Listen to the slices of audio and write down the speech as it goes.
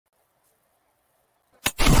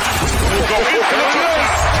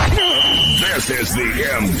This is the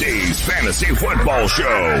MD's Fantasy Football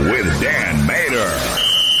Show with Dan Mater,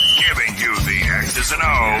 giving you the X's and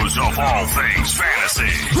O's of all things fantasy.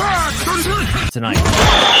 Tonight.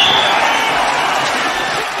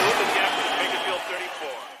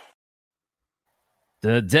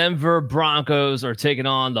 The Denver Broncos are taking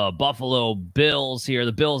on the Buffalo Bills here.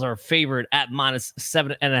 The Bills are favored at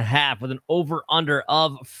 -7.5 with an over-under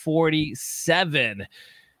of 47.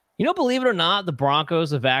 You know, believe it or not, the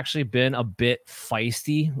Broncos have actually been a bit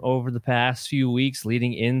feisty over the past few weeks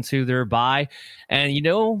leading into their bye. And, you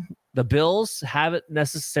know, the Bills haven't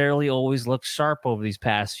necessarily always looked sharp over these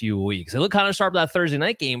past few weeks. They looked kind of sharp that Thursday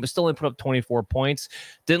night game, but still only put up 24 points.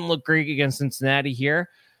 Didn't look great against Cincinnati here.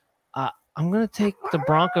 I'm going to take the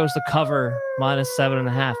Broncos to cover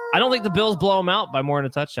 -7.5. I don't think the Bills blow them out by more than a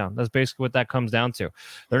touchdown. That's basically what that comes down to.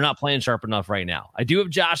 They're not playing sharp enough right now. I do have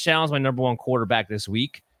Josh Allen as my number one quarterback this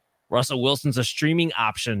week. Russell Wilson's a streaming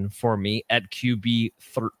option for me at QB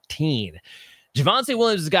 13. Javonte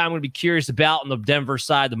Williams is the guy I'm going to be curious about on the Denver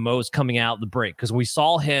side the most coming out of the break, because we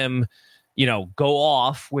saw him, go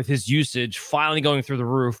off with his usage finally going through the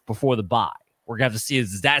roof before the bye. We're going to have to see,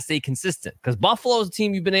 does that stay consistent? Because Buffalo is a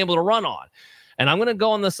team you've been able to run on. And I'm going to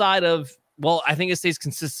go on the side of, I think it stays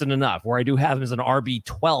consistent enough where I do have him as an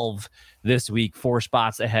RB12 this week, 4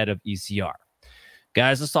 spots ahead of ECR.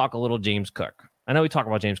 Guys, let's talk a little James Cook. I know we talk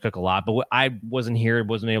about James Cook a lot, but I wasn't here,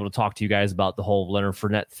 wasn't able to talk to you guys about the whole Leonard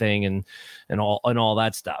Fournette thing and all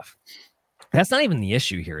that stuff. That's not even the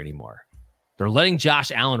issue here anymore. They're letting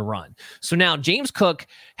Josh Allen run. So now James Cook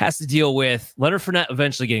has to deal with Leonard Fournette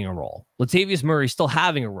eventually getting a role. Latavius Murray still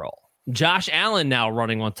having a role. Josh Allen now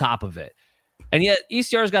running on top of it. And yet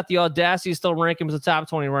ECR's got the audacity to still rank him as a top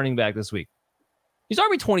 20 running back this week. He's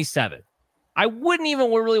RB 27. I wouldn't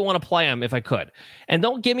even really want to play him if I could. And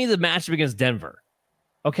don't give me the matchup against Denver.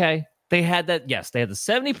 Okay? They had that. Yes, they had the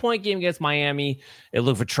 70-point game against Miami. It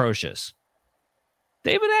looked atrocious.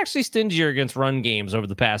 They've been actually stingier against run games over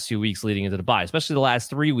the past few weeks leading into the bye, especially the last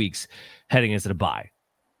 3 weeks heading into the bye.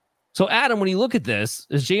 So, Adam, when you look at this,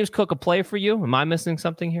 is James Cook a play for you? Am I missing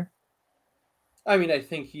something here? I mean, I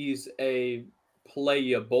think he's a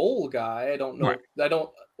playable guy. I don't know. Right.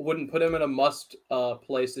 Wouldn't put him in a must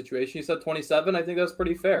play situation. You said 27. I think that's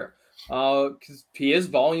pretty fair because he is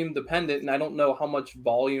volume dependent, and I don't know how much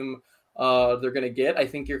volume they're going to get. I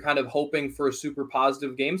think you're kind of hoping for a super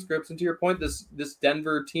positive game scripts. And to your point, this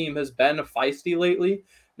Denver team has been feisty lately.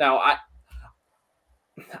 Now,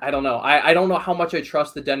 I don't know. I don't know how much I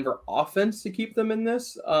trust the Denver offense to keep them in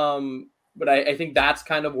this. But I think that's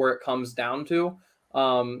kind of where it comes down to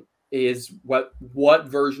is what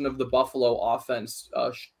version of the Buffalo offense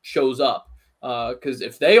shows up. Because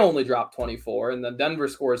if they only drop 24 and then Denver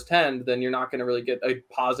scores 10, then you're not going to really get a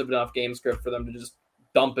positive enough game script for them to just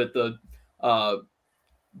dump it to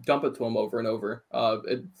him over and over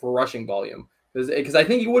for rushing volume. Because I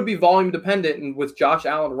think you would be volume dependent, and with Josh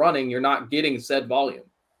Allen running, you're not getting said volume.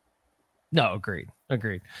 No, agreed.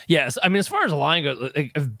 Yes, I mean, as far as the line goes,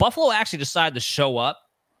 if Buffalo actually decided to show up,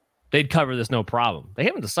 they'd cover this no problem. They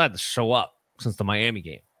haven't decided to show up since the Miami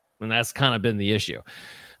game, and that's kind of been the issue.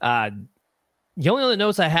 The only other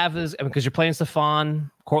notes I have is because you're playing Stephon,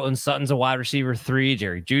 Cortland Sutton's a wide receiver 3,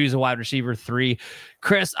 Jerry Jeudy's a wide receiver 3.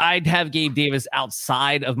 Chris, I'd have Gabe Davis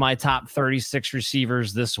outside of my top 36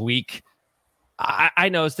 receivers this week. I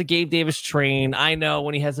know it's the Gabe Davis train. I know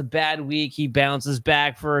when he has a bad week, he bounces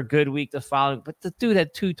back for a good week the following. But the dude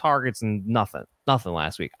had 2 targets and nothing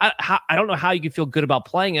last week. I don't know how you can feel good about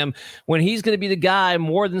playing him when he's going to be the guy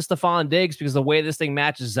more than Stephon Diggs, because the way this thing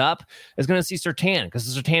matches up is going to see Surtain, because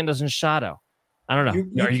Surtain doesn't shadow. I don't know.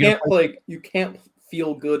 You can't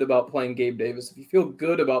feel good about playing Gabe Davis. If you feel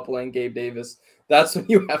good about playing Gabe Davis, that's when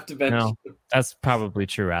you have to bench. No, that's probably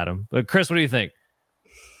true, Adam. But Chris, what do you think?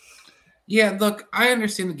 Yeah, look, I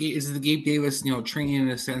understand the Gabe Davis, training in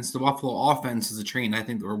a sense. The Buffalo offense is a train. I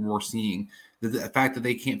think we're seeing the fact that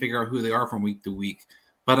they can't figure out who they are from week to week.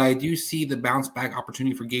 But I do see the bounce back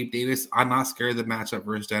opportunity for Gabe Davis. I'm not scared of the matchup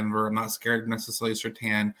versus Denver. I'm not scared of necessarily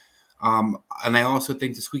Surtain. And I also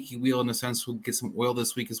think the squeaky wheel, in a sense, will get some oil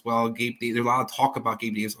this week as well. Gabe Davis, there's a lot of talk about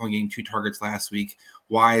Gabe Davis only getting 2 targets last week.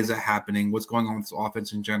 Why is that happening? What's going on with this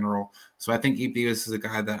offense in general? So I think Gabe Davis is a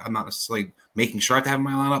guy that I'm not necessarily making sure I have to have in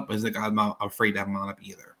my lineup, but is a guy I'm not afraid to have in my lineup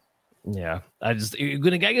either. Yeah,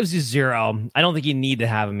 when a guy gives you 0, I don't think you need to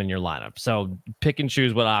have him in your lineup. So pick and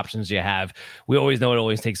choose what options you have. We always know it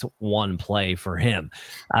always takes one play for him.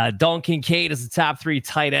 Dalton Kincaid is the top 3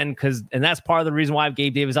 tight end, and that's part of the reason why I've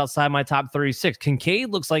Gabe Davis outside my top 36. Kincaid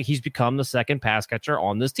looks like he's become the second pass catcher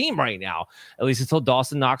on this team right now, at least until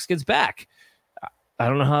Dawson Knox gets back. I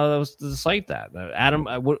don't know how to cite that. Adam,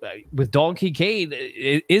 with Dalton Kincaid,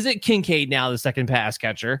 is it Kincaid now the second pass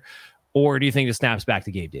catcher, or do you think it snaps back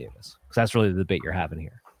to Gabe Davis? Because that's really the debate you're having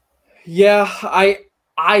here. Yeah,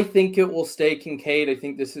 I think it will stay Kincaid. I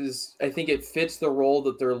think it fits the role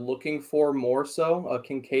that they're looking for more so.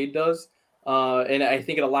 Kincaid does. And I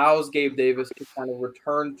think it allows Gabe Davis to kind of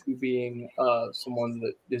return to being someone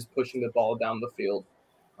that is pushing the ball down the field.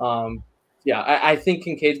 I think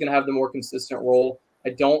Kincaid's going to have the more consistent role. I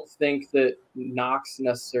don't think that Knox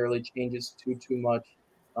necessarily changes too much.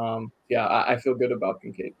 I feel good about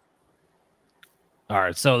Kincaid. All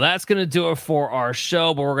right, so that's going to do it for our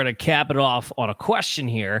show, but we're going to cap it off on a question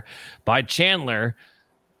here by Chandler.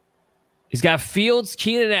 He's got Fields,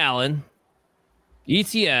 Keenan Allen,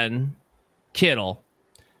 Etienne, Kittle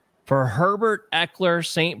for Herbert, Eckler,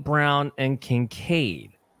 St. Brown, and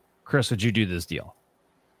Kincaid. Chris, would you do this deal?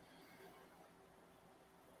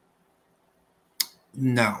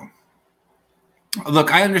 No.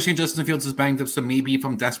 Look, I understand Justin Fields is banged up, so maybe if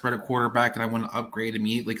I'm desperate at quarterback and I want to upgrade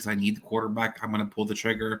immediately because I need the quarterback, I'm going to pull the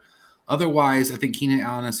trigger. Otherwise, I think Keenan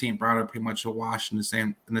Allen and St. Brown are pretty much a wash in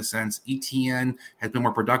the sense. Etienne has been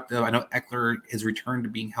more productive. I know Eckler has returned to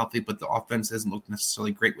being healthy, but the offense hasn't looked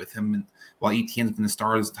necessarily great with him. And while Etienne's been the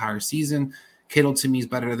star this entire season, Kittle to me is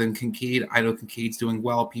better than Kincaid. I know Kincaid's doing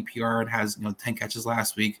well. PPR and has 10 catches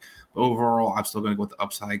last week. But overall, I'm still going to go with the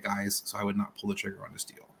upside guys, so I would not pull the trigger on this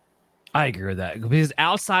deal. I agree with that because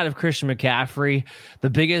outside of Christian McCaffrey, the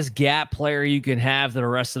biggest gap player you can have to the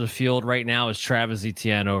rest of the field right now is Travis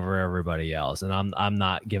Etienne over everybody else. And I'm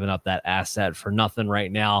not giving up that asset for nothing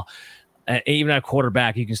right now. Even at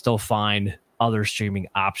quarterback, you can still find other streaming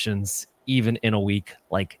options, even in a week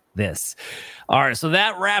like this. All right, so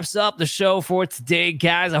that wraps up the show for today,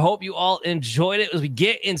 guys. I hope you all enjoyed it. As we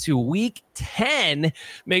get into week 10,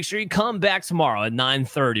 make sure you come back tomorrow at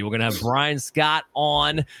 9:30. We're going to have Brian Scott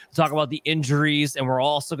on to talk about the injuries, and we're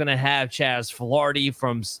also going to have Chaz Filardi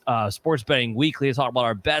from Sports Betting Weekly to talk about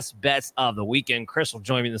our best bets of the weekend. Chris will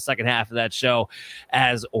join me in the second half of that show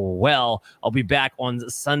as well. I'll be back on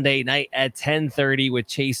Sunday night at 10:30 with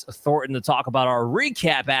Chase Thornton to talk about our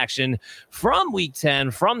recap action from week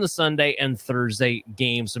 10, from the Sunday and Thursday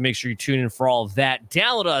games. So make sure you tune in for all of that.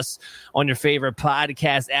 Download us on your favorite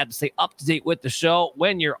podcast app to stay up to date with the show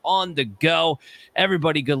when you're on the go.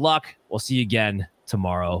 Everybody, good luck. We'll see you again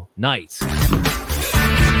tomorrow night.